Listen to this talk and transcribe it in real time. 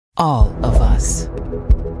All of us.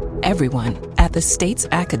 Everyone at the state's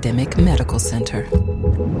academic medical center.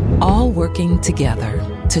 All working together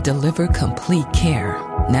to deliver complete care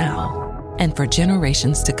now and for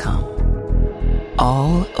generations to come.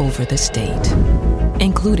 All over the state,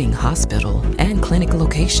 including hospital and clinic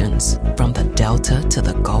locations from the Delta to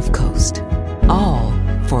the Gulf Coast. All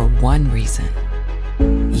for one reason.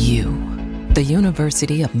 You, the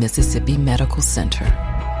University of Mississippi Medical Center.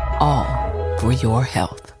 All for your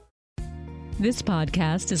health. This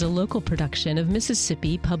podcast is a local production of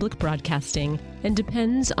Mississippi Public Broadcasting and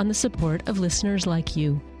depends on the support of listeners like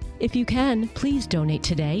you. If you can, please donate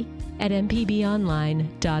today at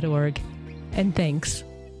mpbonline.org. And thanks.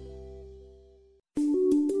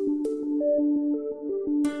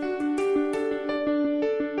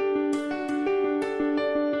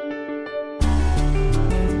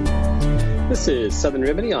 This is Southern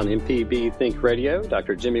Remedy on MPB Think Radio.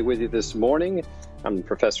 Dr. Jimmy with you this morning. I'm the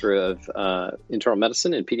professor of internal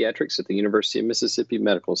medicine and pediatrics at the University of Mississippi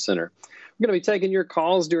Medical Center. We're going to be taking your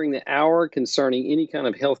calls during the hour concerning any kind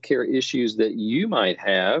of healthcare issues that you might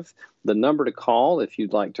have. The number to call, if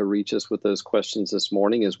you'd like to reach us with those questions this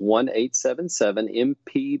morning, is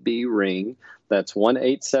 1-877-MPB-RING. That's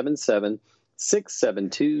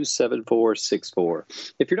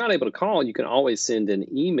 1-877-672-7464. If you're not able to call, you can always send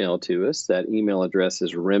an email to us. That email address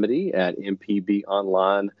is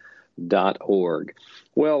remedy@mpbonline.org.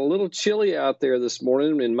 Well, a little chilly out there this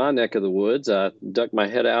morning in my neck of the woods. I ducked my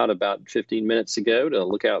head out about 15 minutes ago to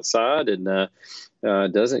look outside, and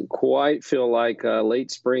doesn't quite feel like late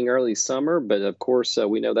spring, early summer. But, of course,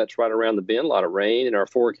 we know that's right around the bend. A lot of rain in our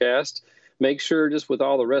forecast. Make sure, just with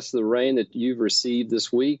all the rest of the rain that you've received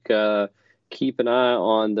this week, keep an eye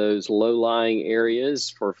on those low-lying areas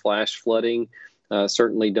for flash flooding.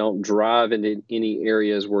 Certainly don't drive into any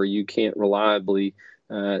areas where you can't reliably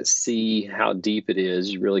see how deep it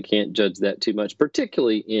is. You really can't judge that too much,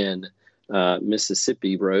 particularly in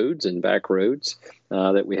Mississippi roads and back roads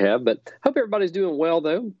that we have. But hope everybody's doing well,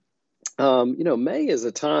 though. May is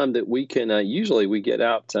a time that we can usually we get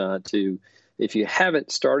out to, if you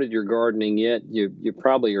haven't started your gardening yet, you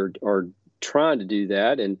probably are trying to do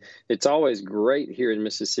that. And it's always great here in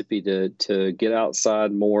Mississippi to get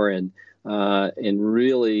outside more and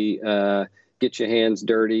really get your hands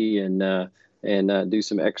dirty and do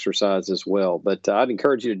some exercise as well. But I'd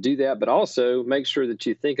encourage you to do that, but also make sure that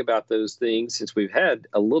you think about those things since we've had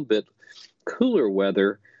a little bit cooler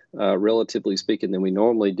weather, relatively speaking, than we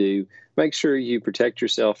normally do. Make sure you protect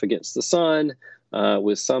yourself against the sun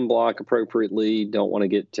with sunblock appropriately. Don't want to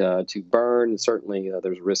get too burned. Certainly,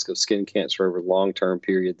 there's a risk of skin cancer over a long-term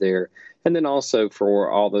period there. And then also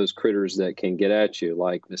for all those critters that can get at you,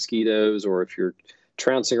 like mosquitoes, or if you're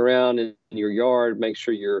trouncing around in your yard, make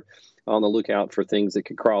sure you're on the lookout for things that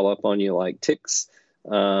could crawl up on you, like ticks,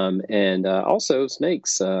 and also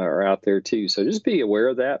snakes are out there too. So just be aware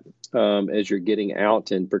of that as you're getting out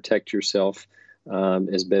and protect yourself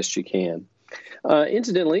as best you can.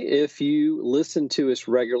 Incidentally, if you listen to us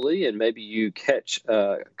regularly and maybe you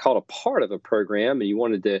caught a part of a program and you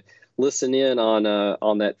wanted to listen in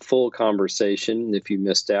on that full conversation, if you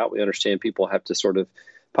missed out, we understand people have to sort of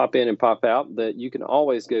pop in and pop out, but you can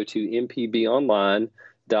always go to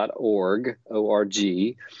mpbonline.org,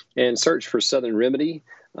 O-R-G, and search for Southern Remedy.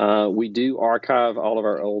 We do archive all of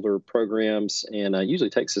our older programs, and it usually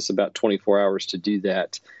takes us about 24 hours to do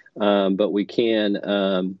that. But we can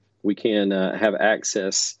have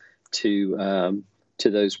access to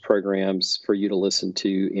those programs for you to listen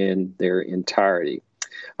to in their entirety.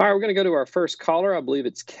 All right, we're going to go to our first caller. I believe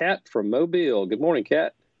it's Kat from Mobile. Good morning,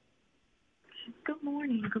 Kat. Good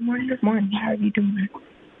morning. Good morning. Good morning. How are you doing?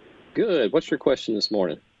 Good. What's your question this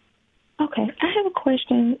morning? Okay. I have a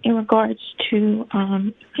question in regards to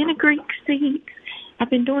fenugreek seeds. I've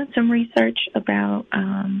been doing some research about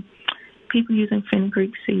people using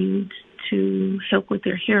fenugreek seeds to help with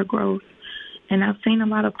their hair growth. And I've seen a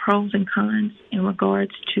lot of pros and cons in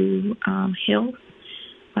regards to health.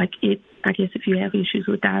 Like I guess if you have issues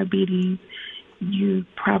with diabetes, you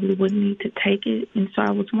probably wouldn't need to take it. And so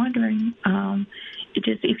I was wondering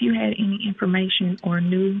if you had any information or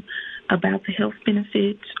knew about the health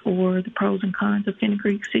benefits or the pros and cons of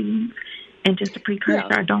fenugreek seeds. And just a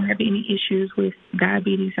precursor, I don't have any issues with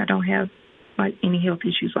diabetes. I don't have any health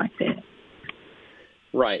issues like that.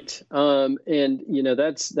 Right. And,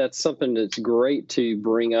 that's something that's great to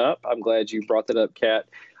bring up. I'm glad you brought that up, Kat.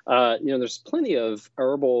 There's plenty of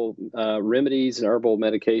herbal remedies and herbal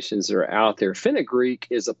medications that are out there. Fenugreek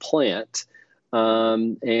is a plant,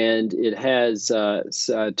 and it has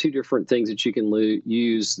two different things that you can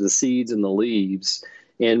use, the seeds and the leaves.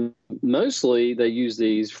 And mostly they use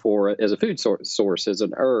these as a food source, as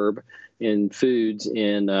an herb in foods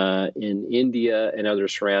in India and other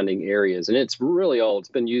surrounding areas. And it's really old. It's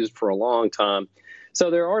been used for a long time.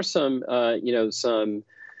 So there are some,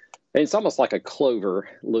 it's almost like a clover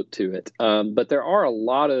look to it. But there are a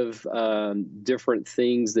lot of different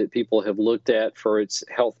things that people have looked at for its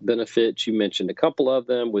health benefits. You mentioned a couple of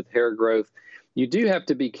them with hair growth. You do have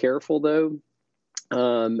to be careful, though. If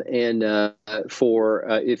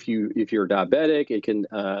you're diabetic, it can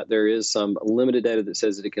there is some limited data that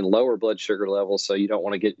says that it can lower blood sugar levels, so you don't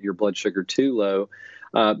want to get your blood sugar too low.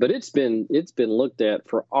 But it's been looked at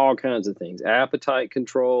for all kinds of things: appetite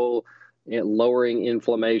control, and lowering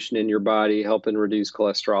inflammation in your body, helping reduce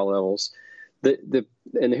cholesterol levels.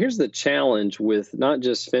 And here's the challenge with not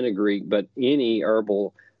just fenugreek, but any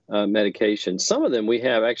herbal medication. Some of them we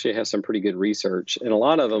actually have some pretty good research, and a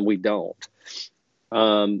lot of them we don't.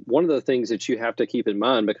 One of the things that you have to keep in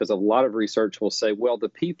mind, because a lot of research will say, well, the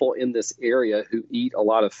people in this area who eat a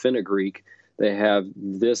lot of fenugreek, they have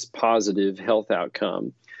this positive health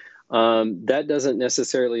outcome. That doesn't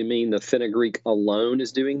necessarily mean the fenugreek alone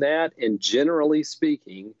is doing that. And generally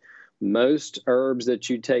speaking, most herbs that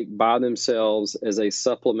you take by themselves as a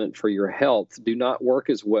supplement for your health do not work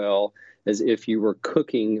as well as if you were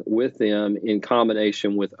cooking with them in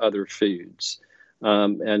combination with other foods.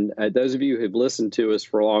 And those of you who have listened to us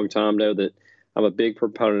for a long time know that I'm a big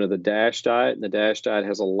proponent of the DASH diet. And the DASH diet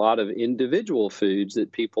has a lot of individual foods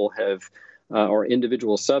that people have, or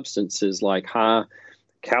individual substances like high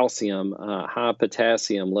calcium, high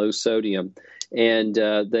potassium, low sodium. And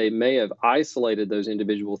they may have isolated those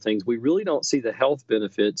individual things. We really don't see the health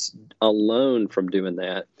benefits alone from doing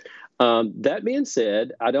that. That being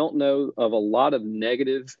said, I don't know of a lot of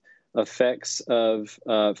negative effects of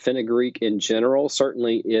fenugreek in general.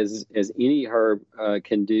 Certainly, as any herb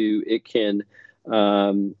can do, it can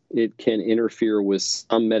interfere with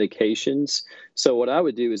some medications. So what I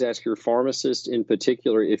would do is ask your pharmacist in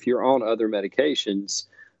particular, if you're on other medications,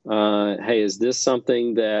 hey, is this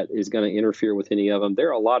something that is going to interfere with any of them? There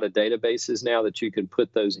are a lot of databases now that you can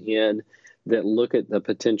put those in that look at the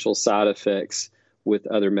potential side effects with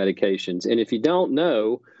other medications. And if you don't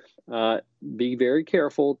know, be very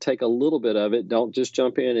careful, take a little bit of it. Don't just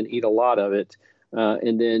jump in and eat a lot of it,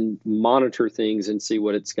 and then monitor things and see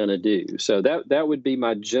what it's going to do. So that would be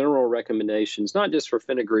my general recommendations, not just for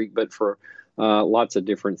fenugreek, but for lots of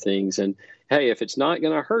different things. And hey, if it's not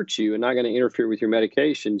going to hurt you and not going to interfere with your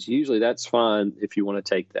medications, usually that's fine if you want to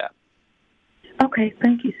take that. Okay,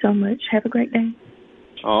 thank you so much. Have a great day.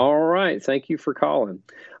 All right. Thank you for calling.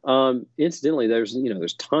 Incidentally,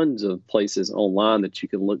 there's tons of places online that you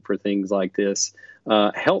can look for things like this.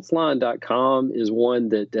 Healthline.com is one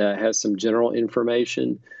that has some general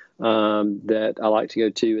information that I like to go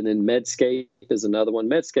to. And then Medscape is another one.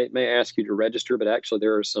 Medscape may ask you to register, but actually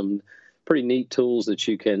there are some pretty neat tools that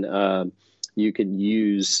you can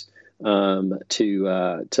use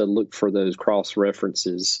to look for those cross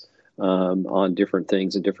references on different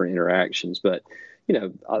things and different interactions. But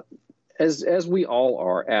as we all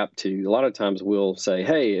are apt to, a lot of times we'll say,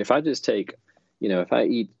 hey, if I just take, if I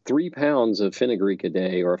eat 3 pounds of fenugreek a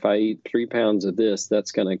day, or if I eat 3 pounds of this,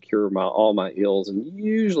 that's going to cure all my ills. And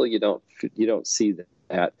usually you don't see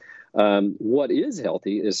that. What is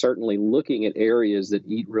healthy is certainly looking at areas that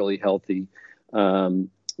eat really healthy. The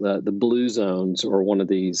blue zones are one of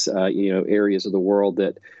these, areas of the world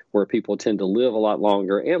where people tend to live a lot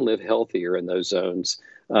longer and live healthier in those zones.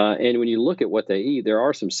 And when you look at what they eat, there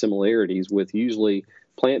are some similarities with usually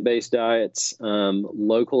plant-based diets,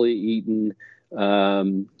 locally eaten,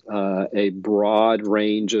 a broad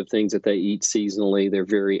range of things that they eat seasonally. They're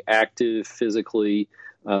very active physically.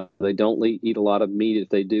 They don't eat a lot of meat. If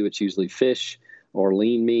they do, it's usually fish or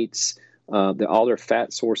lean meats. All their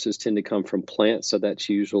fat sources tend to come from plants, so that's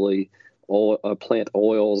usually plant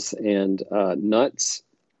oils and nuts.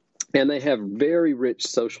 And they have very rich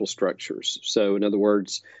social structures. So in other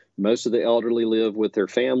words, most of the elderly live with their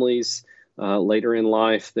families. Later in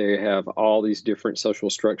life, they have all these different social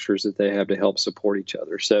structures that they have to help support each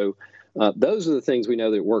other. So those are the things we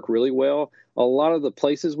know that work really well. A lot of the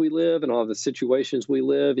places we live and all of the situations we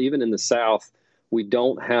live, even in the South, we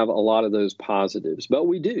don't have a lot of those positives, but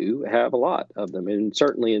we do have a lot of them. And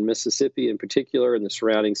certainly in Mississippi in particular and the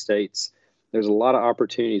surrounding states, there's a lot of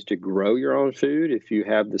opportunities to grow your own food if you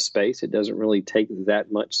have the space. It doesn't really take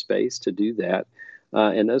that much space to do that,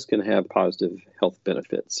 and those can have positive health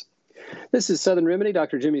benefits. This is Southern Remedy.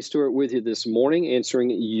 Dr. Jimmy Stewart with you this morning, answering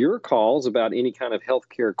your calls about any kind of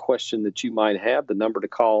healthcare question that you might have. The number to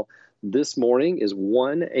call this morning is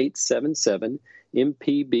 1-877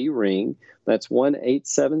 MPB ring. That's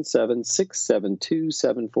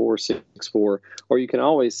 1-877-672-7464. Or you can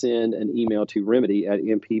always send an email to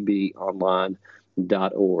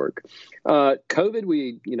remedy@mpbonline.org. COVID,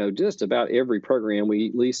 we, just about every program, we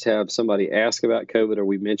at least have somebody ask about COVID or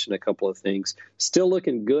we mention a couple of things. Still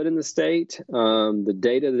looking good in the state. The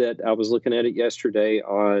data that I was looking at it yesterday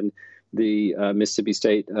on the Mississippi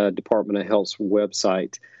State Department of Health's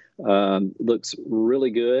website looks really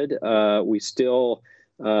good. We still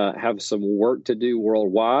have some work to do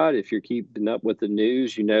worldwide. If you're keeping up with the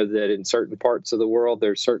news, you know that in certain parts of the world,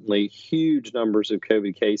 there's certainly huge numbers of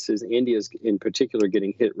COVID cases. India's in particular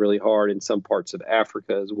getting hit really hard, in some parts of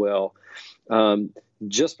Africa as well.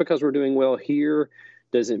 Just because we're doing well here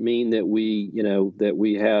doesn't mean that we're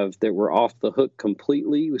off the hook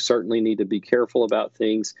completely. We certainly need to be careful about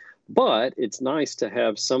things, but it's nice to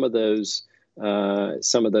have some of those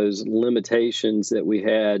limitations that we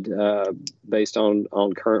had based on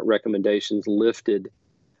current recommendations lifted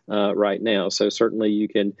right now. So certainly you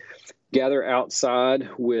can gather outside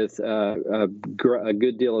with a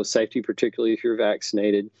good deal of safety, particularly if you're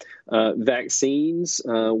vaccinated. Vaccines,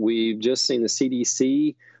 we've just seen the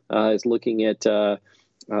CDC is looking at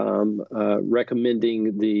recommending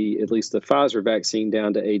at least the Pfizer vaccine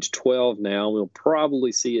down to age 12 now. We'll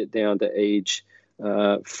probably see it down to age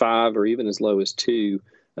 5 or even as low as 2,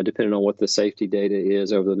 depending on what the safety data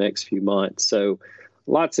is over the next few months. So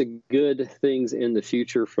lots of good things in the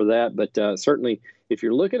future for that. But certainly, if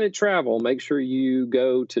you're looking at travel, make sure you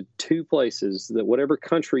go to 2 places, that whatever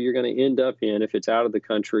country you're going to end up in, if it's out of the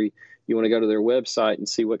country, you want to go to their website and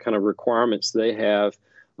see what kind of requirements they have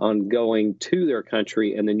on going to their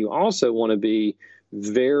country. And then you also want to be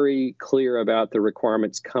very clear about the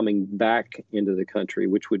requirements coming back into the country,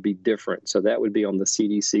 which would be different. So that would be on the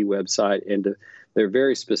CDC website, and they're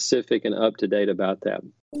very specific and up to date about that.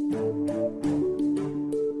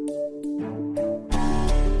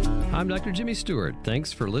 I'm Dr. Jimmy Stewart.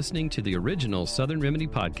 Thanks for listening to the original Southern Remedy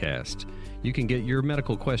podcast. You can get your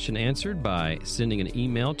medical question answered by sending an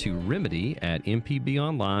email to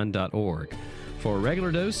remedy@mpbonline.org. For a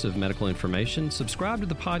regular dose of medical information, subscribe to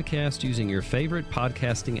the podcast using your favorite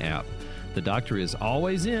podcasting app. The doctor is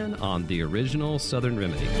always in on the original Southern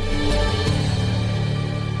Remedy.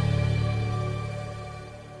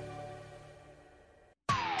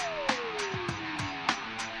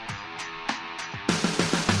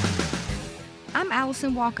 I'm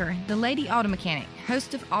Allison Walker, the Lady Auto Mechanic,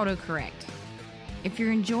 host of AutoCorrect. If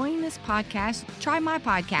you're enjoying this podcast, try my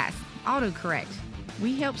podcast, AutoCorrect.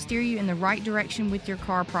 We help steer you in the right direction with your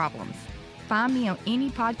car problems. Find me on any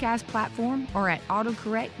podcast platform or at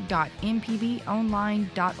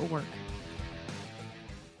autocorrect.mpbonline.org.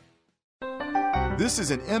 This is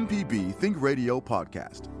an MPB Think Radio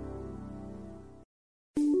podcast.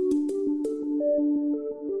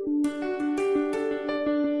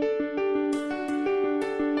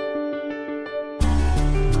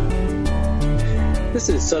 This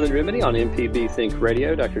is Southern Remedy on MPB Think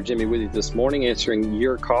Radio. Dr. Jimmy with you this morning, answering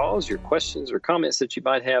your calls, your questions, or comments that you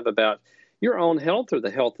might have about your own health or the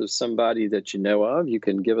health of somebody that you know of. You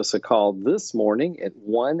can give us a call this morning at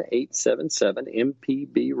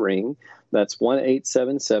 1-877-MPB-RING. That's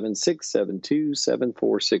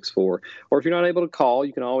 1-877-672-7464. Or if you're not able to call,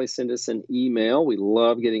 you can always send us an email. We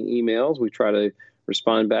love getting emails. We try to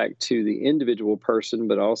respond back to the individual person,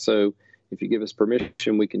 but also, if you give us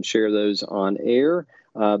permission, we can share those on air.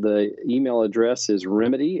 The email address is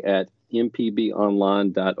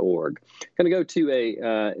remedy@mpbonline.org. I'm going to go to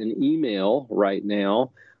an email right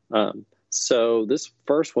now. So this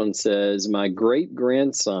first one says, my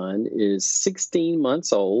great-grandson is 16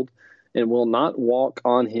 months old and will not walk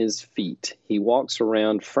on his feet. He walks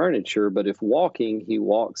around furniture, but if walking, he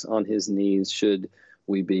walks on his knees. Should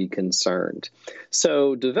we be concerned?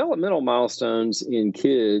 So developmental milestones in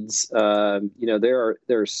kids, there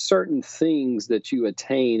are certain things that you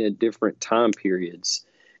attain at different time periods,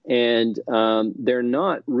 and they're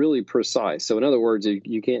not really precise. So in other words,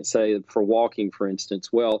 you can't say for walking, for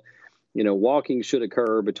instance, walking should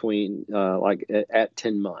occur between at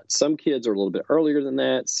 10 months. Some kids are a little bit earlier than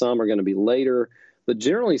that. Some are going to be later. But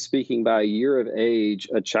generally speaking, by a year of age,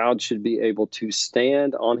 a child should be able to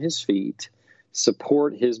stand on his feet,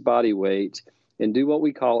 support his body weight, and do what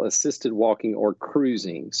we call assisted walking or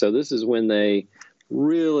cruising. So this is when they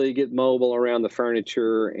really get mobile around the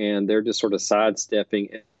furniture and they're just sort of sidestepping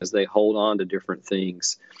as they hold on to different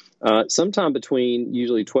things. Sometime between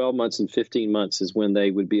usually 12 months and 15 months is when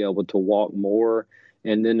they would be able to walk more.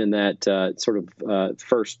 And then in that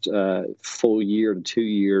first full year to 2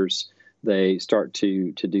 years, they start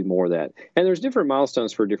to do more of that. And there's different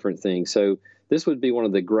milestones for different things. So this would be one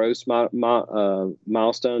of the gross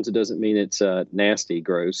milestones. It doesn't mean it's nasty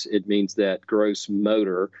gross. It means that gross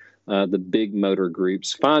motor, the big motor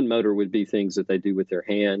groups. Fine motor would be things that they do with their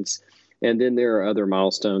hands. And then there are other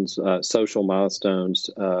milestones, social milestones,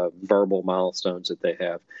 verbal milestones that they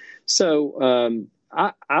have. So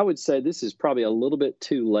I would say this is probably a little bit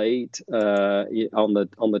too late on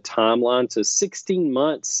the timeline. So 16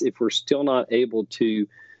 months, if we're still not able to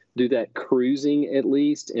do that cruising at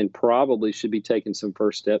least, and probably should be taking some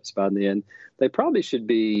first steps by then. They probably should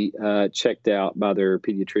be checked out by their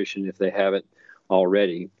pediatrician if they haven't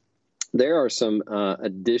already. There are some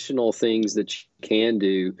additional things that you can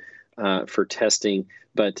do for testing,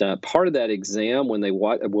 but part of that exam when they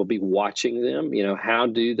will be watching them. How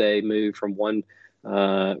do they move from one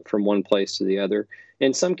place to the other?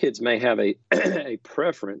 And some kids may have a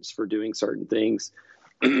preference for doing certain things.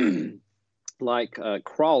 Like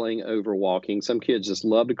crawling over walking. Some kids just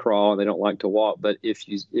love to crawl and they don't like to walk. But if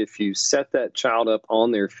you set that child up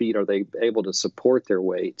on their feet, are they able to support their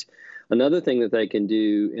weight? Another thing that they can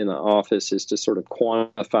do in the office is to sort of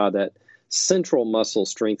quantify that central muscle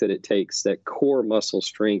strength that it takes, that core muscle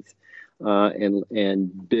strength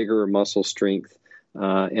and bigger muscle strength.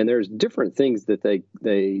 And there's different things that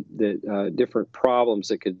different problems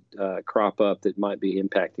that could crop up that might be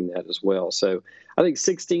impacting that as well. So I think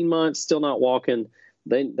 16 months, still not walking,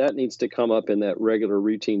 that needs to come up in that regular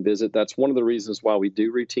routine visit. That's one of the reasons why we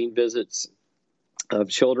do routine visits of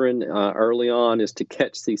children early on, is to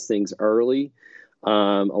catch these things early. A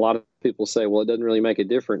lot of people say, well, it doesn't really make a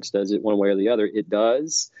difference, does it, one way or the other? It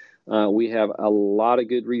does. We have a lot of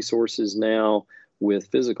good resources now with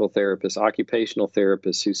physical therapists, occupational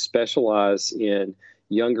therapists who specialize in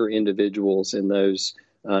younger individuals and those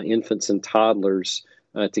infants and toddlers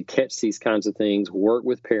to catch these kinds of things, work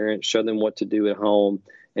with parents, show them what to do at home,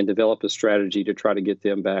 and develop a strategy to try to get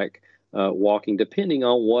them back walking, depending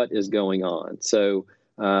on what is going on. So,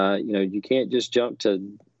 you can't just jump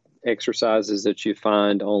to exercises that you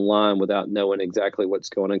find online without knowing exactly what's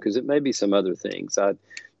going on, because it may be some other things. I,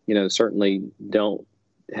 certainly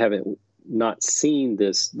haven't not seen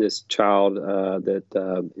this child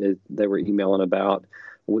that they were emailing about.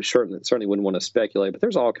 We certainly wouldn't want to speculate, but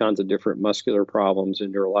there's all kinds of different muscular problems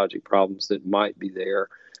and neurologic problems that might be there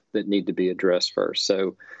that need to be addressed first.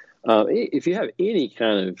 So if you have any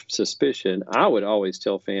kind of suspicion, I would always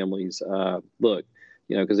tell families, look,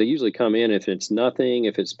 because they usually come in, if it's nothing,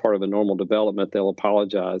 if it's part of a normal development, they'll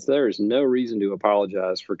apologize. There is no reason to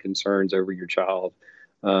apologize for concerns over your child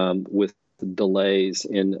with delays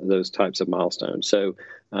in those types of milestones. So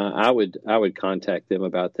I would contact them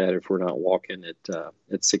about that if we're not walking at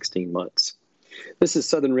 16 months. This is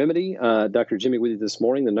Southern Remedy. Dr. Jimmy with you this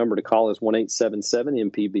morning. The number to call is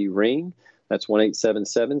 1-877-MPB-RING. That's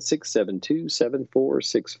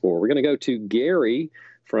 1-877-672-7464. We're going to go to Gary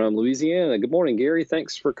from Louisiana. Good morning, Gary.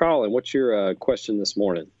 Thanks for calling. What's your question this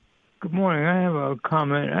morning? Good morning. I have a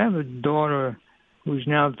comment. I have a daughter who's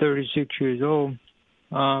now 36 years old.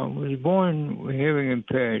 Was born hearing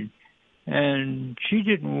impaired, and she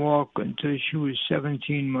didn't walk until she was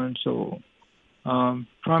 17 months old,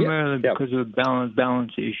 primarily because of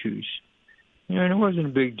balance issues. And it wasn't a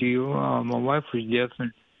big deal. My wife was deaf,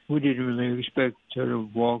 and we didn't really expect her to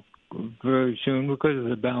walk very soon because of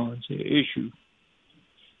the balance issue.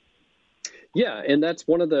 Yeah, and that's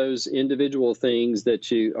one of those individual things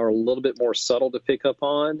that you are a little bit more subtle to pick up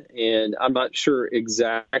on. And I'm not sure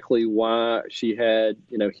exactly why she had,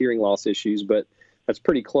 hearing loss issues, but that's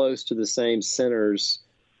pretty close to the same centers,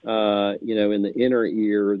 in the inner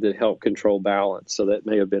ear that help control balance. So that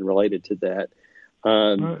may have been related to that.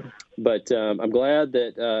 But I'm glad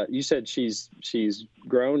that you said she's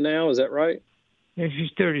grown now. Is that right? Yeah,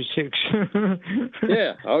 she's 36.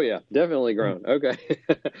 Yeah. Oh, yeah. Definitely grown. Okay.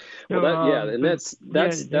 Well, and that's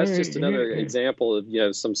just another example of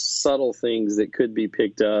some subtle things that could be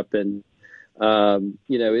picked up, and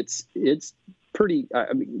it's pretty.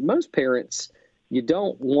 I mean, most parents, you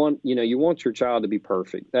don't want you want your child to be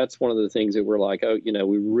perfect. That's one of the things that we're like,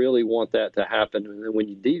 we really want that to happen. And then when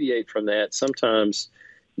you deviate from that, sometimes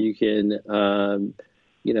you can.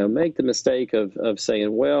 Make the mistake of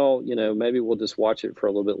saying, well, maybe we'll just watch it for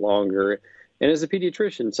a little bit longer. And as a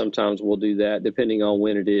pediatrician, sometimes we'll do that depending on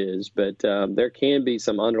when it is. But there can be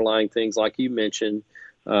some underlying things, like you mentioned,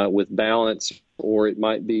 with balance, or it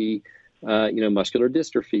might be, muscular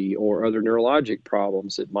dystrophy or other neurologic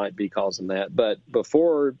problems that might be causing that. But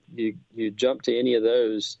before you jump to any of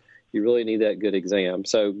those, you really need that good exam.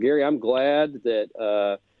 So, Gary, I'm glad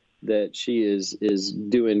that she is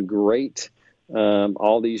doing great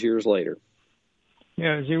all these years later.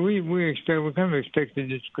 Yeah, see, we kind of expected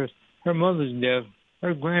this because her mother's deaf,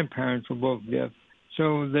 her grandparents were both deaf,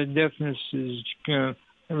 so the deafness is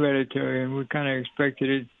hereditary, and we kind of expected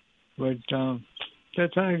it, but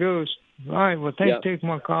that's how it goes. All right, well, thanks for taking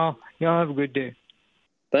my call. Y'all have a good day.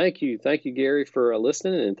 Thank you, Gary, for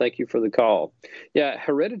listening, and thank you for the call. Yeah,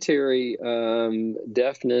 hereditary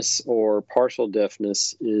deafness or partial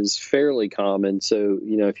deafness is fairly common. So,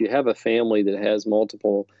 if you have a family that has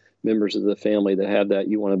multiple members of the family that have that,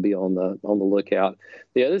 you want to be on the lookout.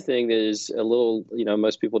 The other thing that is a little,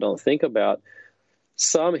 most people don't think about,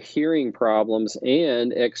 some hearing problems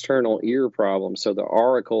and external ear problems. So the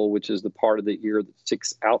auricle, which is the part of the ear that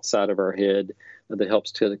sticks outside of our head that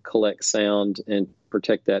helps to collect sound and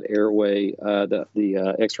protect that airway,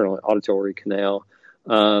 the external auditory canal.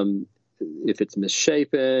 If it's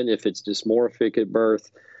misshapen, if it's dysmorphic at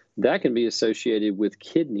birth, that can be associated with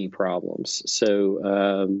kidney problems. So,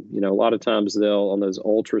 a lot of times on those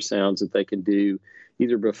ultrasounds that they can do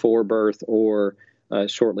either before birth or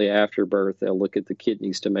shortly after birth, they'll look at the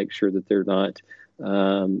kidneys to make sure that they're not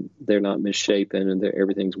misshapen and that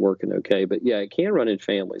everything's working okay. But yeah, it can run in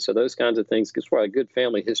families. So those kinds of things, that's why a good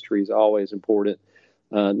family history is always important,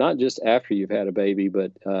 not just after you've had a baby,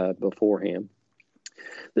 but beforehand.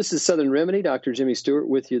 This is Southern Remedy. Dr. Jimmy Stewart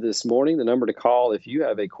with you this morning. The number to call if you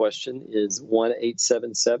have a question is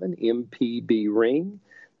 1-877-MPB-RING.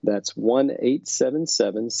 That's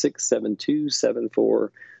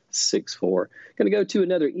 1-877-672-7464. Going to go to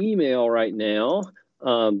another email right now.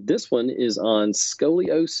 This one is on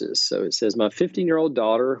scoliosis. So it says, my 15-year-old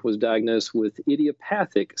daughter was diagnosed with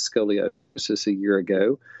idiopathic scoliosis a year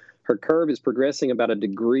ago. Her curve is progressing about a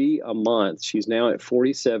degree a month. She's now at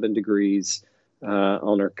 47 degrees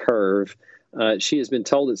on her curve. She has been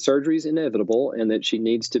told that surgery is inevitable and that it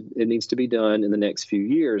needs to be done in the next few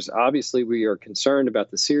years. Obviously, we are concerned about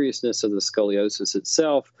the seriousness of the scoliosis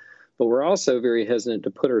itself, but we're also very hesitant to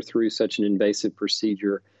put her through such an invasive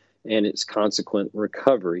procedure and its consequent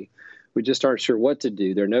recovery. We just aren't sure what to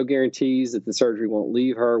do. There are no guarantees that the surgery won't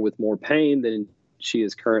leave her with more pain than she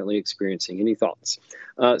is currently experiencing. Any thoughts?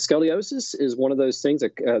 Scoliosis is one of those things.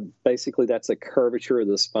 Basically, that's a curvature of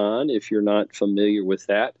the spine, if you're not familiar with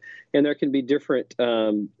that. And there can be different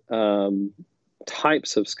types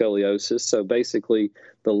of scoliosis. So basically,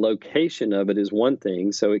 the location of it is one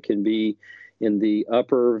thing. So it can be in the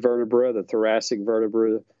upper vertebra, the thoracic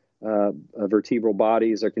vertebra, vertebral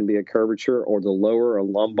bodies. There can be a curvature, or the lower or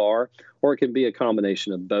lumbar, or it can be a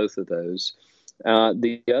combination of both of those.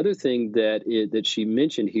 The other thing that she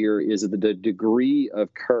mentioned here is the degree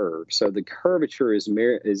of curve. So the curvature is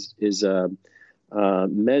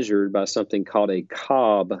measured by something called a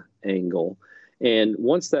Cobb angle. And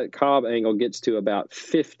once that Cobb angle gets to about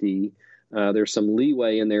 50, there's some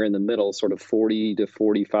leeway in there in the middle, sort of 40 to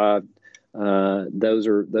 45. Those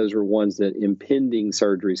are ones that impending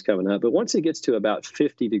surgery is coming up. But once it gets to about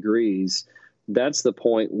 50 degrees, that's the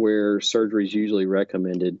point where surgery is usually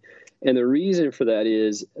recommended. And the reason for that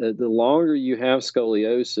is the longer you have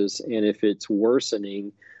scoliosis, and if it's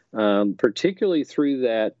worsening, particularly through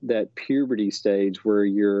that puberty stage where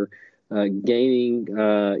you're gaining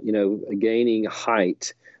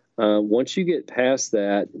height. Once you get past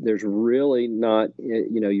that, there's really not,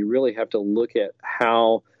 you really have to look at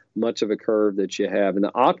how much of a curve that you have. And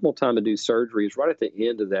the optimal time to do surgery is right at the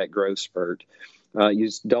end of that growth spurt. You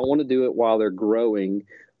just don't want to do it while they're growing.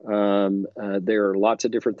 There are lots of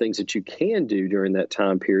different things that you can do during that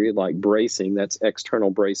time period, like bracing. That's external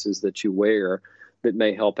braces that you wear that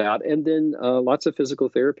may help out. And then lots of physical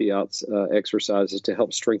therapy exercises to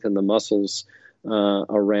help strengthen the muscles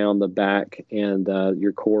around the back and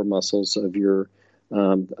your core muscles of your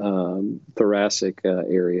thoracic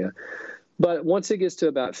area. But once it gets to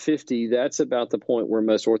about 50, that's about the point where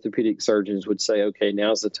most orthopedic surgeons would say, okay,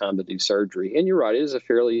 now's the time to do surgery. And you're right, it is a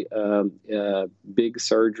fairly big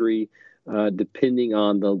surgery. Depending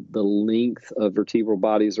on the length of vertebral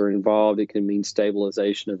bodies are involved, it can mean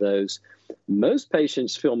stabilization of those. Most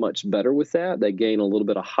patients feel much better with that. They gain a little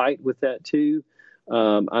bit of height with that too.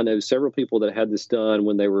 I know several people that had this done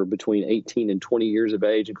when they were between 18 and 20 years of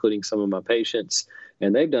age, including some of my patients,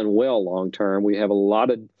 and they've done well long term. We have a lot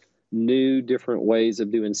of new different ways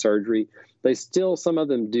of doing surgery. Some of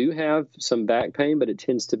them do have some back pain, but it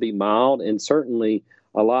tends to be mild and certainly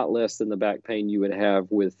a lot less than the back pain you would have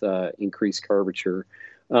with increased curvature.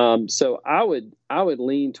 So I would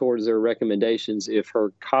lean towards their recommendations if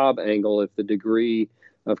her Cobb angle, if the degree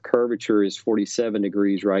of curvature is 47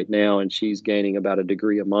 degrees right now and she's gaining about a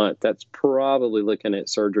degree a month, that's probably looking at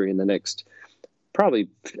surgery in the next probably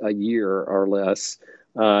a year or less.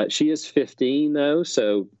 She is 15 though,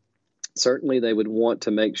 so Certainly, they would want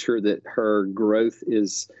to make sure that her growth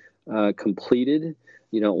is completed.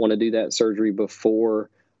 You don't want to do that surgery before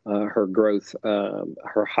her growth,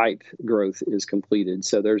 her height growth is completed.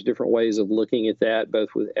 So there's different ways of looking at that,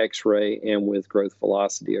 both with X-ray and with growth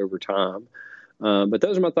velocity over time. But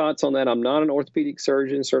those are my thoughts on that. I'm not an orthopedic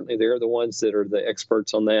surgeon. Certainly, they're the ones that are the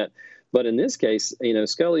experts on that. But in this case,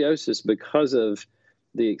 scoliosis, because of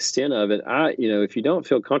the extent of it, if you don't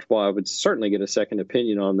feel comfortable, I would certainly get a second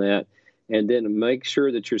opinion on that. And then make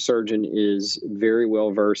sure that your surgeon is very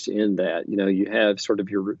well versed in that. You have sort of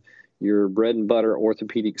your bread and butter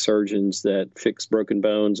orthopedic surgeons that fix broken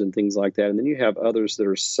bones and things like that. And then you have others that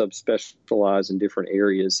are subspecialized in different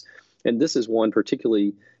areas. And this is one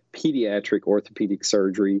particularly pediatric orthopedic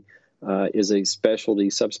surgery is a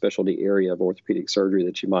subspecialty area of orthopedic surgery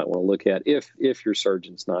that you might want to look at if your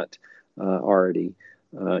surgeon's not already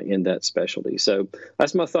in that specialty. So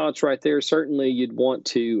that's my thoughts right there. Certainly, you'd want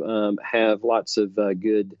to have lots of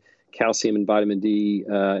good calcium and vitamin D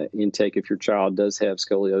intake if your child does have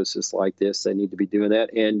scoliosis like this. They need to be doing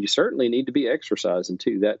that. And you certainly need to be exercising,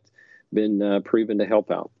 too. That's been proven to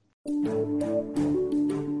help out.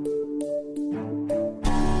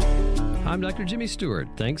 I'm Dr. Jimmy Stewart.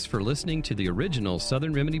 Thanks for listening to the original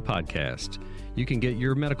Southern Remedy podcast. You can get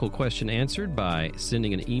your medical question answered by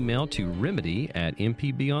sending an email to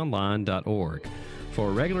remedy@mpbonline.org. For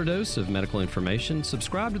a regular dose of medical information,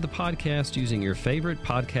 subscribe to the podcast using your favorite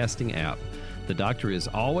podcasting app. The doctor is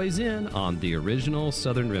always in on the original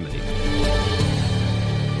Southern Remedy.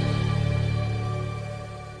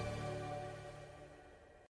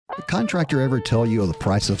 Contractor ever tell you the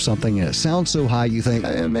price of something and it sounds so high you think,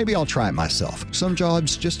 maybe I'll try it myself. Some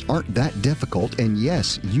jobs just aren't that difficult, and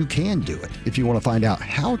yes, you can do it. If you want to find out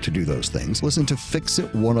how to do those things, listen to Fix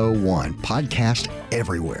It 101, podcast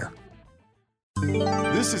everywhere.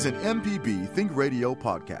 This is an MPB Think Radio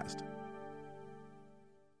podcast.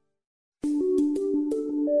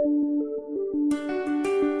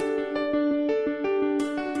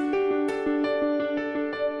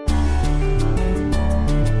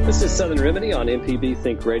 This is Southern Remedy on MPB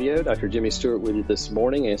Think Radio. Dr. Jimmy Stewart with you this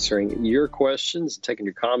morning, answering your questions, taking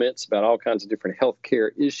your comments about all kinds of different healthcare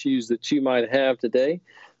issues that you might have today.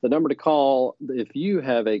 The number to call if you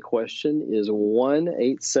have a question is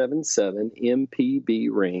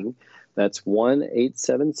 1-877-MPB-RING. That's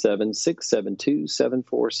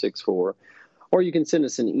 1-877-672-7464. Or you can send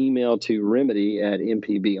us an email to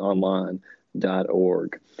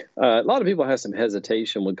remedy@mpbonline.org. A lot of people have some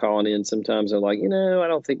hesitation with calling in. Sometimes they're like, I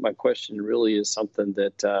don't think my question really is something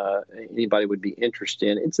that anybody would be interested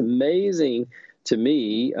in. It's amazing to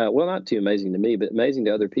me. Well, not too amazing to me, but amazing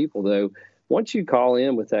to other people, though. Once you call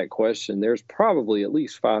in with that question, there's probably at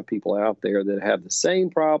least 5 people out there that have the same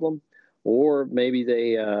problem, or maybe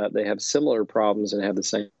they have similar problems and have the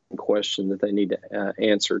same question that they need to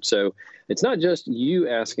answer. So it's not just you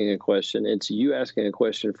asking a question, it's you asking a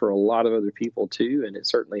question for a lot of other people too, and it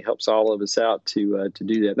certainly helps all of us out to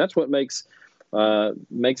do that. And that's what makes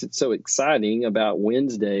it so exciting about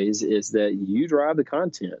Wednesdays, is that you drive the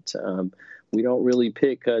content. We don't really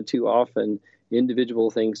pick too often individual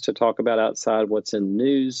things to talk about outside what's in the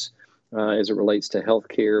news as it relates to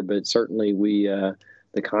healthcare, but certainly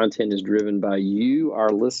the content is driven by you,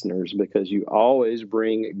 our listeners, because you always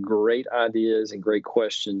bring great ideas and great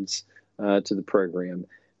questions to the program.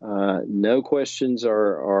 No questions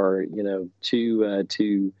are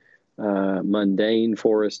too mundane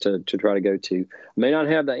for us to try to go to. May not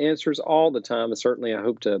have the answers all the time, but certainly I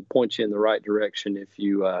hope to point you in the right direction if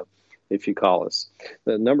you call us.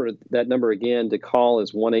 That number again to call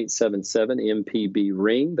is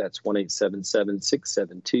 1-877-MPB-RING. That's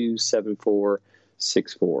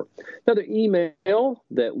 1-877-672-7464. Another email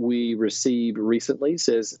that we received recently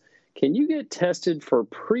says, can you get tested for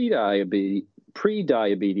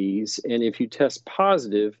pre-diabetes? And if you test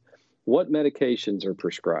positive, what medications are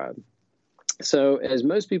prescribed? So as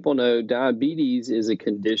most people know, diabetes is a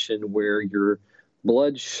condition where your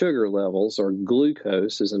blood sugar levels, or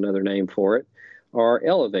glucose is another name for it, are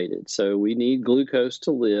elevated. So we need glucose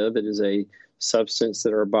to live. It is a substance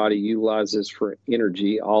that our body utilizes for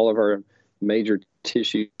energy. All of our major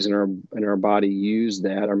tissues in our body use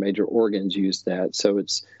that. Our major organs use that. So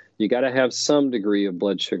you got to have some degree of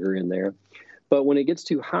blood sugar in there. But when it gets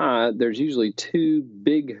too high, there's usually 2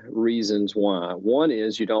 big reasons why. One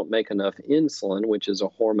is you don't make enough insulin, which is a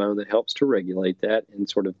hormone that helps to regulate that and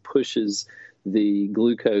sort of pushes the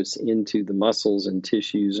glucose into the muscles and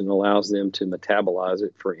tissues and allows them to metabolize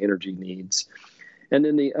it for energy needs. And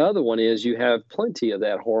then the other one is you have plenty of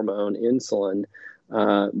that hormone, insulin,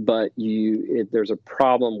 but there's a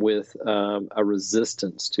problem with a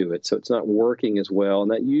resistance to it, so it's not working as well, and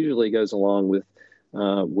that usually goes along with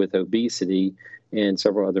obesity and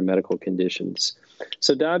several other medical conditions.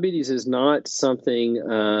 So diabetes is not something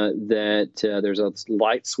that there's a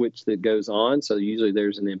light switch that goes on. So usually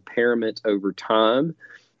there's an impairment over time,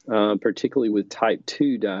 particularly with type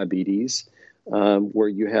 2 diabetes, where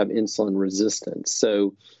you have insulin resistance.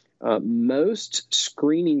 So most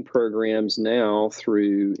screening programs now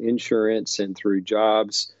through insurance and through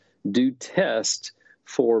jobs do test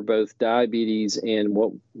for both diabetes and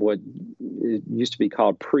what used to be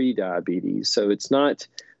called pre-diabetes. So it's not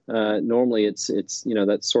normally it's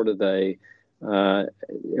that's sort of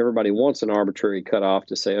everybody wants an arbitrary cutoff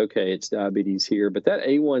to say, okay, it's diabetes here, but that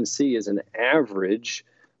A1C is an average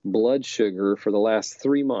blood sugar for the last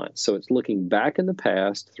 3 months. So it's looking back in the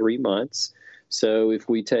past 3 months. So if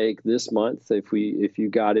we take this month, if you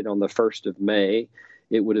got it on the 1st of May,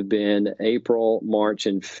 it would have been April, March,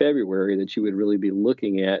 and February that you would really be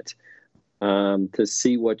looking at to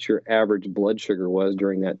see what your average blood sugar was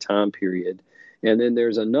during that time period. And then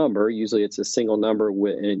there's a number. Usually it's a single number,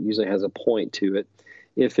 and it usually has a point to it.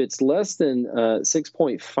 If it's less than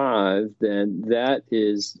 6.5, then that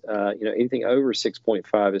is, anything over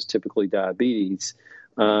 6.5 is typically diabetes.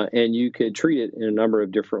 And you could treat it in a number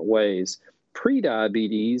of different ways.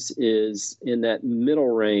 Prediabetes is in that middle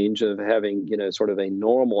range of having, sort of a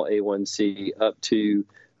normal A1C up to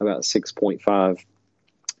about 6.5.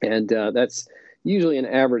 And that's usually an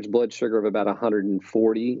average blood sugar of about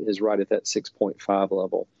 140 is right at that 6.5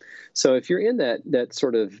 level. So if you're in that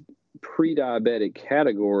sort of pre-diabetic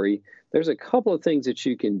category, there's a couple of things that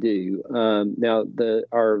you can do. Now,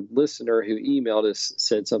 our listener who emailed us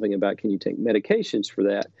said something about, can you take medications for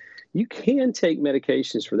that? You can take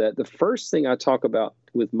medications for that. The first thing I talk about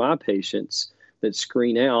with my patients that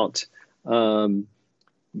screen out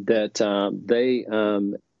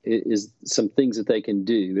is some things that they can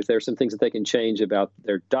do. If there's some things that they can change about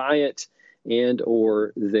their diet and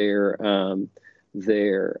or their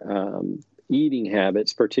eating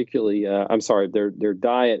habits, particularly, their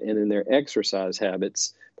diet and then their exercise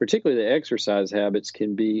habits, particularly the exercise habits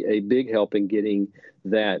can be a big help in getting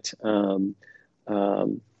that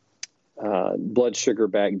blood sugar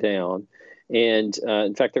back down. And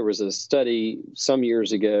in fact, there was a study some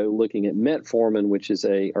years ago looking at metformin, which is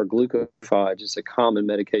or glucophage, is a common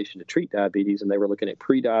medication to treat diabetes. And they were looking at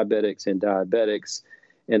pre-diabetics and diabetics,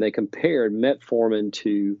 and they compared metformin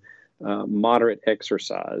to moderate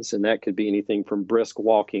exercise. And that could be anything from brisk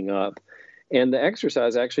walking up. And the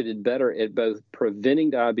exercise actually did better at both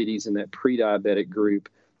preventing diabetes in that pre-diabetic group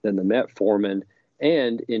than the metformin,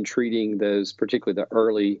 and in treating those, particularly the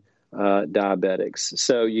early diabetics.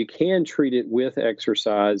 So you can treat it with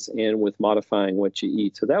exercise and with modifying what you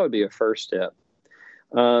eat. So that would be a first step.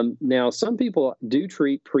 Now, some people do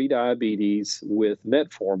treat prediabetes with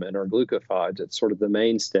metformin or glucophage. It's sort of the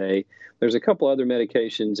mainstay. There's a couple other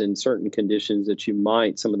medications in certain conditions that you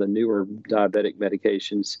might, some of the newer diabetic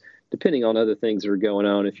medications, depending on other things that are going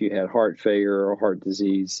on, if you had heart failure or heart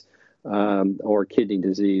disease or kidney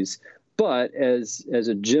disease. But as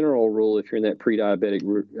a general rule, if you're in that pre-diabetic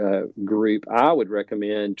group, I would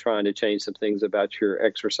recommend trying to change some things about your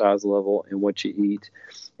exercise level and what you eat.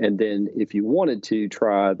 And then if you wanted to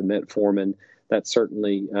try the metformin, that's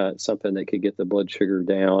certainly something that could get the blood sugar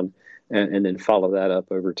down and then follow that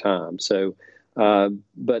up over time. So,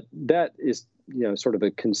 but that is, sort of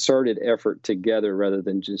a concerted effort together rather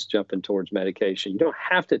than just jumping towards medication. You don't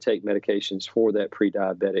have to take medications for that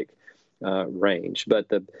pre-diabetic range. But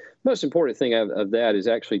the most important thing of that is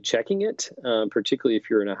actually checking it, particularly if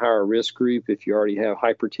you're in a higher risk group, if you already have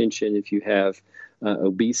hypertension, if you have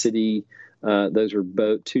obesity. Those are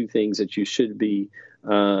both two things that you should be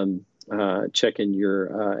checking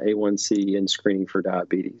your A1C and screening for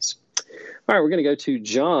diabetes. All right, we're going to go to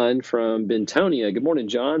John from Bentonia. Good morning,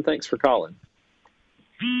 John. Thanks for calling.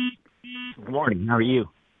 Good morning. How are you?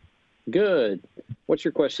 Good. What's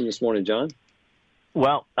your question this morning, John?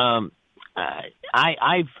 Well, I've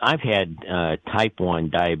had type 1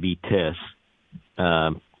 diabetes,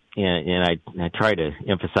 and I try to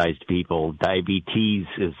emphasize to people diabetes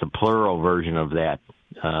is the plural version of that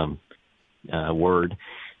word.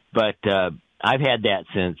 But I've had that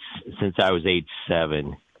since I was age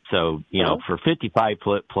 7. So for 55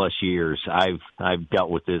 plus years, I've dealt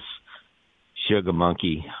with this sugar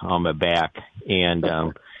monkey on my back, and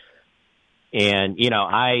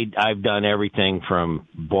I've done everything from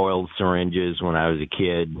boiled syringes when I was a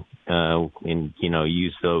kid, and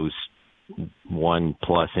used those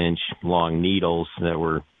 1+ inch long needles that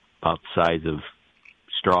were about the size of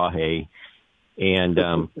straw hay, and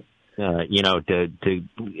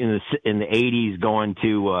in the 80s going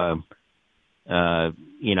to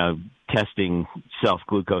testing,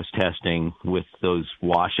 self-glucose testing with those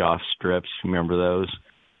wash-off strips. Remember those?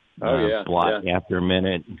 Blot after a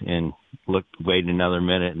minute and wait another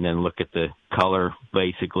minute and then look at the color,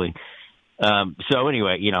 basically. So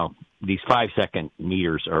anyway, these 5-second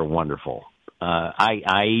meters are wonderful.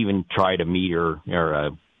 I even tried a meter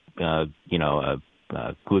or a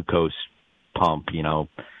glucose pump.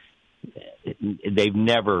 They've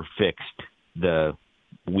never fixed the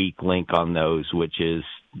weak link on those, which is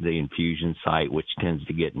the infusion site, which tends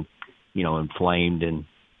to get inflamed and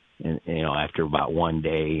after about one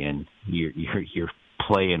day, and you're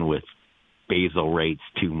playing with basal rates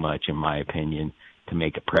too much, in my opinion, to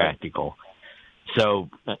make it practical. So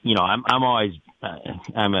I'm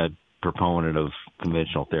a proponent of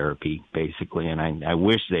conventional therapy, basically, and I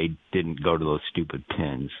wish they didn't go to those stupid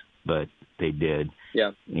pins, but they did.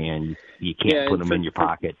 Yeah. And you can't put them in your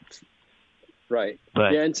pocket. Right.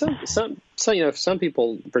 But, and some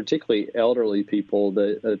people, particularly elderly people,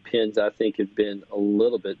 the pins I think have been a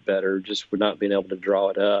little bit better just for not being able to draw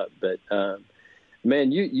it up. But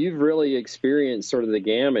man, you've really experienced sort of the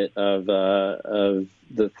gamut of the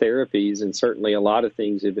therapies, and certainly a lot of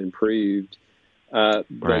things have improved. But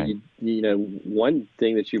one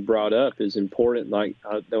thing that you brought up is important. Like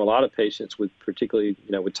I know a lot of patients with particularly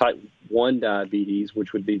with type 1 diabetes,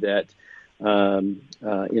 which would be that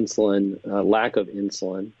insulin, lack of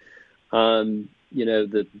insulin.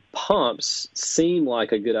 The pumps seem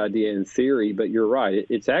like a good idea in theory, but you're right.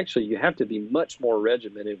 It's actually, you have to be much more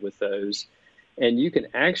regimented with those, and you can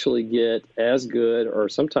actually get as good or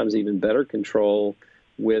sometimes even better control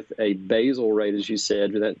with a basal rate, as you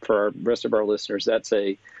said. That for our rest of our listeners, that's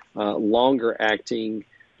a longer acting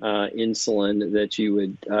insulin that you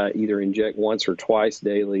would either inject once or twice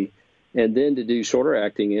daily. And then to do shorter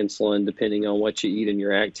acting insulin, depending on what you eat and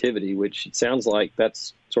your activity, which it sounds like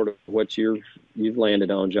that's sort of what you've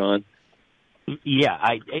landed on, John. Yeah,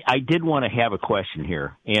 I did want to have a question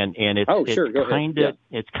here, and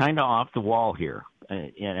it's kind of off the wall here,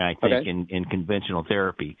 and I think in conventional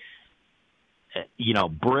therapy,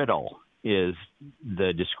 brittle is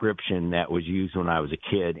the description that was used when I was a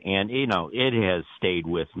kid, and it has stayed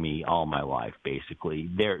with me all my life. Basically,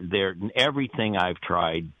 everything I've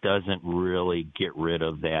tried doesn't really get rid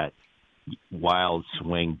of that wild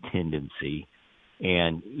swing tendency,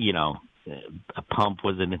 and a pump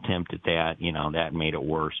was an attempt at that. That made it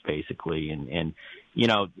worse, basically, and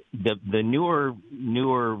the newer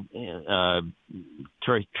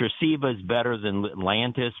Tresiba is better than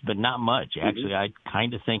Lantus, but not much. Actually, I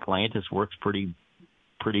kind of think Lantus works pretty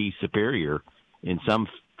superior in some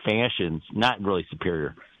fashions. Not really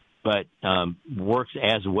superior, but works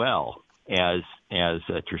as well as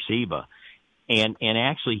Tresiba. And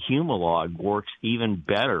actually, Humalog works even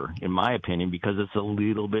better, in my opinion, because it's a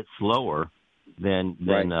little bit slower than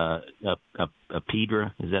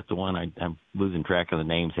Apidra. Is that the one? I'm losing track of the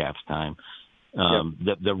names half the time.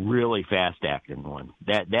 The really fast acting one.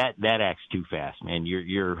 That acts too fast, man.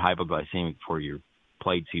 You're hypoglycemic before your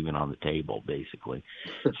plate's even on the table, basically.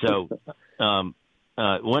 So,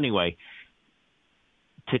 anyway,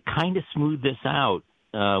 to kind of smooth this out,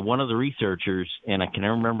 one of the researchers, and I can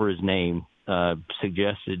never remember his name,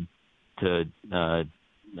 suggested to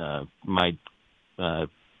my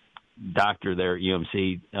doctor there at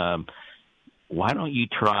UMC, why don't you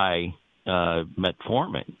try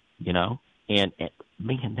metformin? And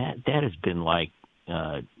man, that has been like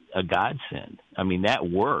a godsend. I mean, that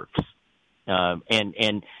works,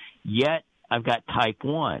 and yet I've got type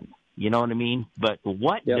 1. You know what I mean? But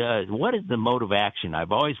what is the mode of action?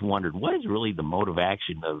 I've always wondered, what is really the mode of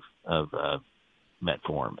action of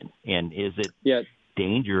metformin, and is it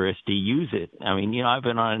dangerous to use it? I mean, I've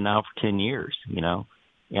been on it now for 10 years, and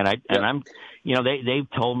I'm, they've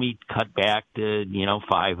told me cut back to,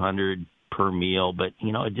 500 per meal, but,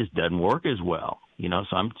 it just doesn't work as well,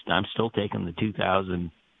 so I'm still taking the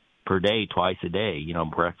 2,000 per day, twice a day,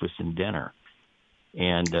 breakfast and dinner.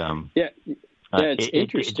 And, it's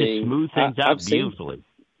interesting. It just smooths things out beautifully.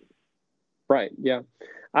 Right. Yeah.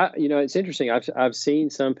 It's interesting. I've seen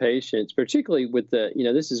some patients, particularly with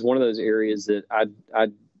this is one of those areas that I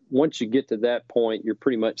once you get to that point, you're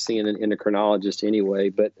pretty much seeing an endocrinologist anyway.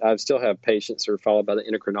 But I still have patients who are followed by the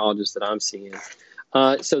endocrinologist that I'm seeing.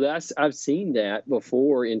 So I've seen that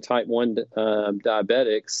before in type 1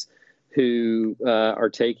 diabetics who are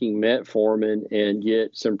taking metformin and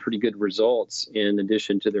get some pretty good results in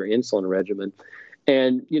addition to their insulin regimen.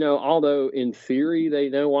 And, although in theory they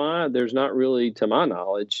know why, there's not really, to my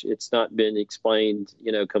knowledge, it's not been explained,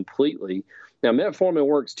 completely. Now, metformin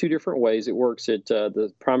works two different ways. It works at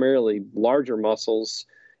the primarily larger muscles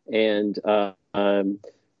and to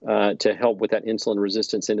help with that insulin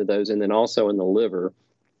resistance into those, and then also in the liver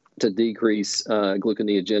to decrease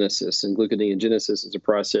gluconeogenesis. And gluconeogenesis is a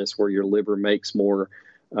process where your liver makes more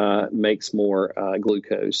glucose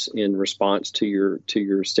in response to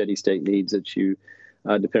your steady state needs that you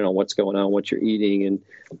depending on what's going on, what you're eating, and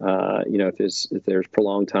if there's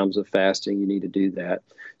prolonged times of fasting, you need to do that.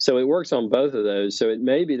 So it works on both of those. So it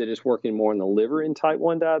may be that it's working more in the liver in type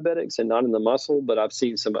 1 diabetics and not in the muscle, but I've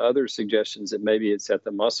seen some other suggestions that maybe it's at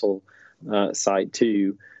the muscle site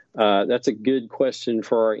too. That's a good question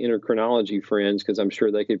for our endocrinology friends, because I'm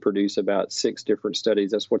sure they could produce about 6 different studies.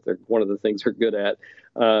 That's one of the things they're good at.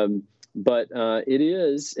 But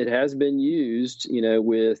it has been used,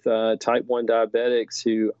 with type 1 diabetics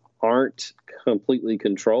who aren't completely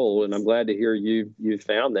controlled. And I'm glad to hear you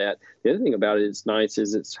found that. The other thing about it is nice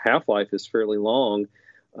is its half-life is fairly long,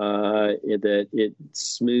 that it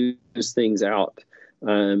smooths things out.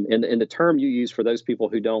 And the term you use for those people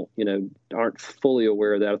who aren't fully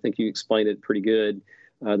aware of that, I think you explained it pretty good.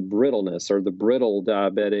 Brittleness, or the brittle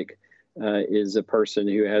diabetic, is a person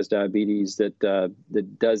who has diabetes that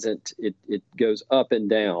doesn't, it goes up and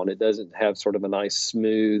down. It doesn't have sort of a nice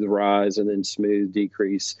smooth rise and then smooth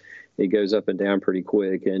decrease. It goes up and down pretty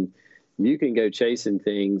quick, and you can go chasing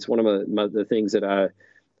things. One of the things that I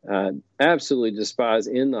absolutely despise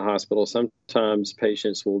in the hospital, sometimes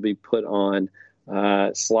patients will be put on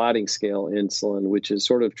sliding scale insulin, which is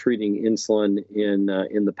sort of treating insulin in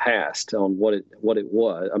the past on what it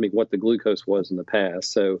was. I mean, what the glucose was in the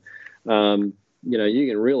past. So, you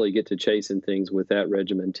can really get to chasing things with that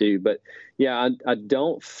regimen too. But yeah, I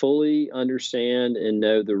don't fully understand and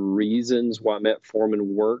know the reasons why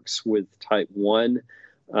metformin works with type 1,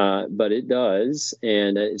 but it does,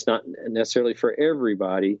 and it's not necessarily for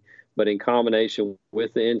everybody. But in combination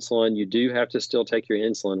with the insulin, you do have to still take your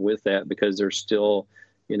insulin with that, because there's still,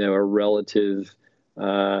 a relative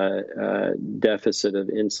deficit of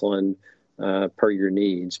insulin per your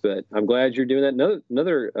needs. But I'm glad you're doing that.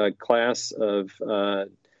 Another class of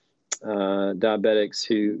diabetics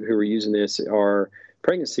who are using this are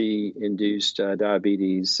pregnancy-induced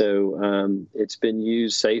diabetes. So it's been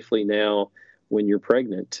used safely now when you're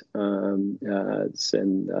pregnant, and that's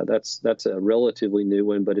a relatively new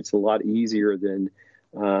one, but it's a lot easier than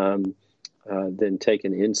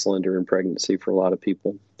taking insulin during pregnancy for a lot of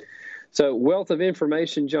people. So, wealth of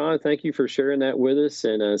information, John. Thank you for sharing that with us,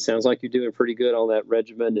 and sounds like you're doing pretty good on that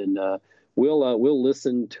regimen. And we'll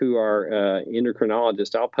listen to our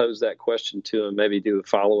endocrinologist. I'll pose that question to him, maybe do a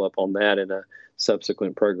follow up on that in a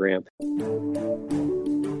subsequent program.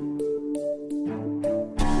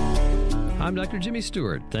 I'm Dr. Jimmy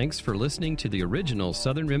Stewart. Thanks for listening to the original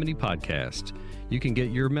Southern Remedy podcast. You can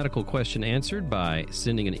get your medical question answered by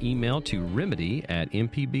sending an email to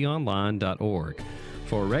remedy@mpbonline.org.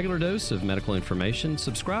 For a regular dose of medical information,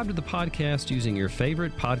 subscribe to the podcast using your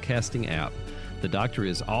favorite podcasting app. The doctor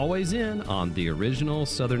is always in on the original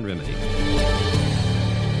Southern Remedy.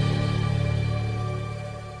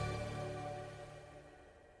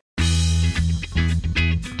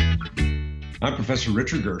 I'm Professor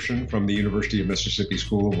Richard Gershon from the University of Mississippi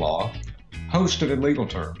School of Law, host of In Legal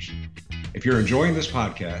Terms. If you're enjoying this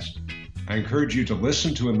podcast, I encourage you to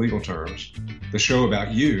listen to In Legal Terms, the show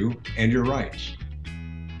about you and your rights.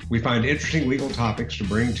 We find interesting legal topics to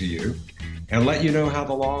bring to you and let you know how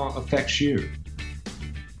the law affects you.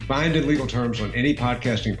 Find In Legal Terms on any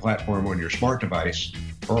podcasting platform on your smart device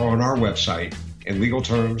or on our website,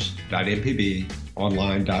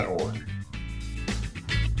 inlegalterms.mpbonline.org.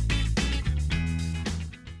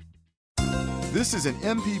 This is an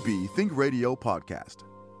MPB Think Radio podcast.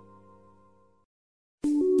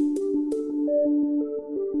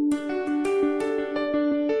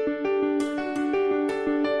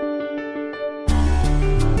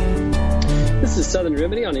 This is Southern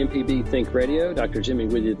Remedy on MPB Think Radio. Dr. Jimmy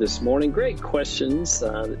with you this morning. Great questions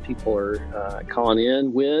that people are calling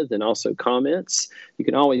in with, and also comments. You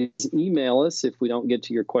can always email us if we don't get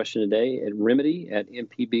to your question today at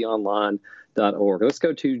remedy@mpbonline.org. Let's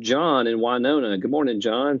go to John in Winona. Good morning,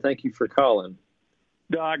 John. Thank you for calling.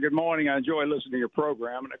 Doc, good morning. I enjoy listening to your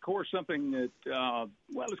program. And, of course, something that,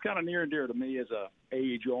 it's kind of near and dear to me as a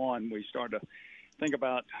age on. We start to think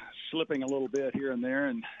about slipping a little bit here and there,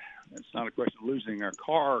 and it's not a question of losing our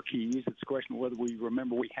car keys. It's a question of whether we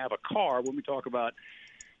remember we have a car when we talk about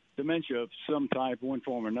dementia of some type, one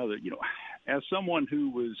form or another. As someone who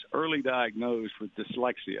was early diagnosed with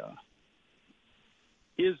dyslexia,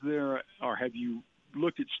 is there, or have you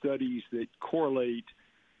looked at studies that correlate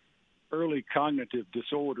early cognitive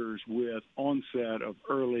disorders with onset of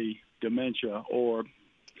early dementia or,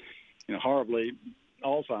 horribly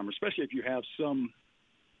Alzheimer's, especially if you have some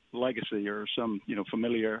legacy or some,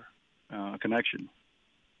 familiar connection.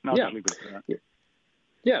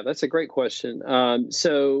 Yeah, that's a great question.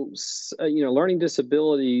 So, learning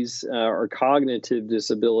disabilities or cognitive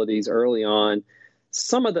disabilities early on,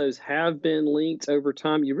 some of those have been linked over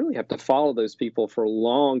time. You really have to follow those people for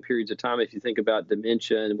long periods of time if you think about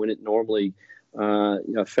dementia and when it normally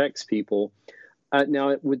affects people.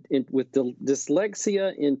 Now, with the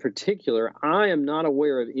dyslexia in particular, I am not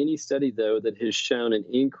aware of any study, though, that has shown an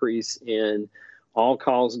increase in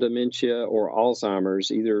all-cause dementia or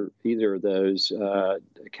Alzheimer's, either of those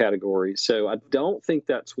categories. So I don't think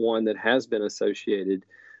that's one that has been associated.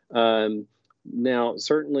 Now,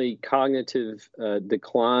 certainly cognitive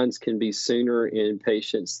declines can be sooner in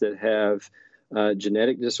patients that have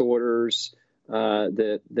genetic disorders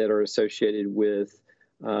that are associated with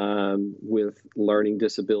learning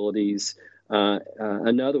disabilities.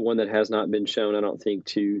 Another one that has not been shown, I don't think,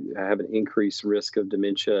 to have an increased risk of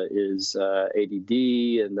dementia is ADD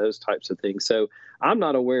and those types of things. So I'm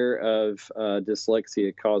not aware of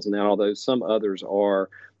dyslexia causing that, although some others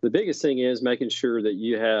are. The biggest thing is making sure that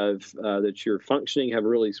you have that you're functioning, have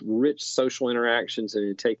really rich social interactions,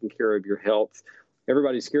 and taking care of your health.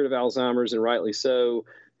 Everybody's scared of Alzheimer's, and rightly so.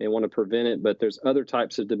 They want to prevent it, but there's other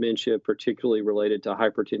types of dementia, particularly related to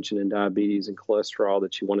hypertension and diabetes and cholesterol,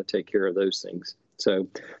 that you want to take care of those things. So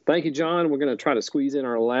thank you, John. We're going to try to squeeze in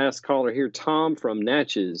our last caller here, Tom from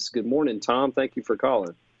Natchez. Good morning, Tom. Thank you for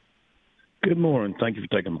calling. Good morning. Thank you for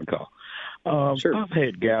taking my call. Sure. I've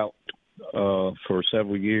had gout for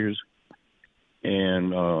several years,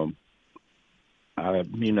 and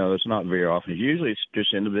it's not very often. Usually it's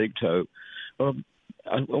just in the big toe. An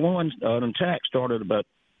attack started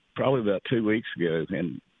probably about 2 weeks ago,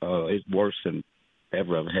 and it's worse than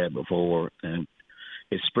ever I've had before, and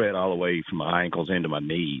it spread all the way from my ankles into my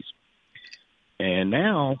knees. And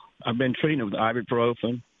now I've been treating it with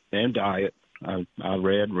ibuprofen and diet. I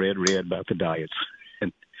read about the diets,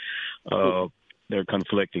 and they're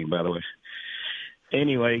conflicting, by the way.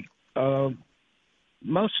 Anyway,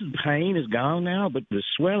 most of the pain is gone now, but the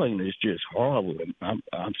swelling is just horrible. And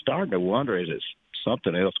I'm starting to wonder, is it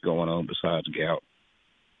something else going on besides gout?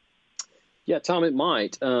 Yeah, Tom, it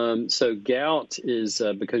might. So gout is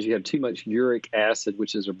because you have too much uric acid,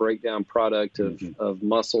 which is a breakdown product of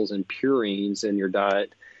muscles and purines in your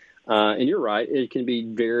diet. And you're right, it can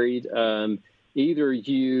be varied. Either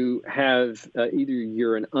you're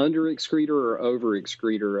an under excreter or over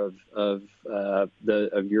excreter of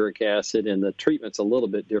uric acid, and the treatment's a little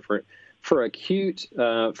bit different. For acute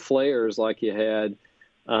flares like you had,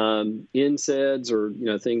 NSAIDs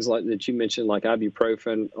or things like that you mentioned, like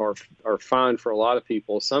ibuprofen, are fine for a lot of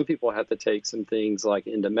people. Some people have to take some things like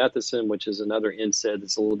indomethacin, which is another NSAID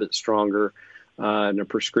that's a little bit stronger in a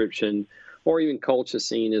prescription, or even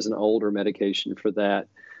colchicine is an older medication for that.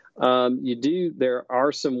 There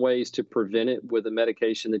are some ways to prevent it with a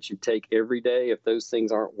medication that you take every day if those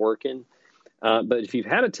things aren't working. But if you've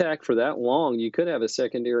had an attack for that long, you could have a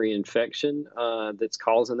secondary infection that's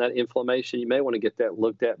causing that inflammation. You may want to get that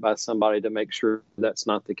looked at by somebody to make sure that's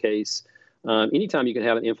not the case. Anytime you can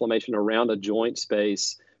have an inflammation around a joint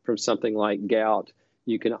space from something like gout,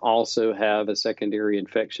 you can also have a secondary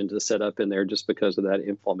infection to set up in there just because of that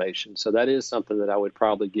inflammation. So that is something that I would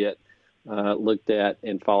probably get looked at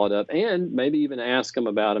and followed up, and maybe even ask them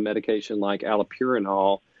about a medication like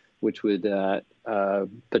allopurinol, which would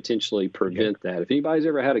potentially prevent that. If anybody's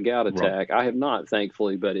ever had a gout attack, I have not,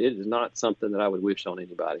 thankfully, but it is not something that I would wish on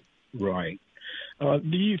anybody. Right.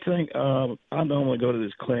 Do you think, I normally go to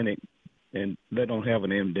this clinic, and they don't have an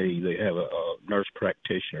MD, they have a nurse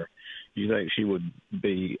practitioner. Do you think she would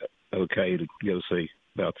be okay to go see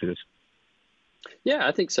about this? Yeah,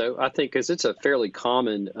 I think so. I think because it's a fairly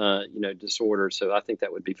common, disorder, so I think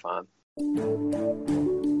that would be fine.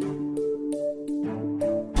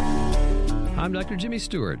 I'm Dr. Jimmy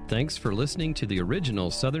Stewart. Thanks for listening to the original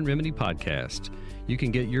Southern Remedy podcast. You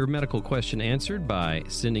can get your medical question answered by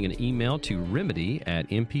sending an email to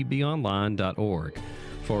remedy@mpbonline.org.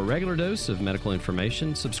 For a regular dose of medical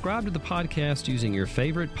information, subscribe to the podcast using your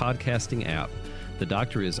favorite podcasting app. The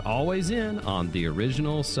doctor is always in on the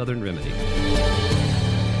original Southern Remedy.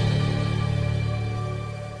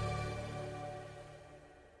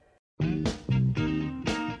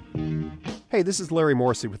 Hey, this is Larry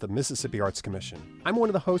Morrissey with the Mississippi Arts Commission. I'm one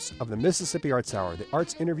of the hosts of the Mississippi Arts Hour, the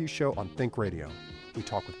arts interview show on Think Radio. We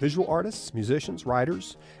talk with visual artists, musicians,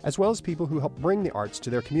 writers, as well as people who help bring the arts to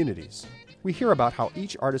their communities. We hear about how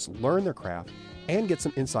each artist learned their craft and get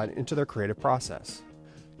some insight into their creative process.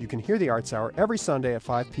 You can hear the Arts Hour every Sunday at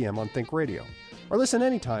 5 p.m. on Think Radio. Or listen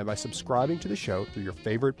anytime by subscribing to the show through your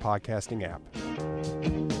favorite podcasting app.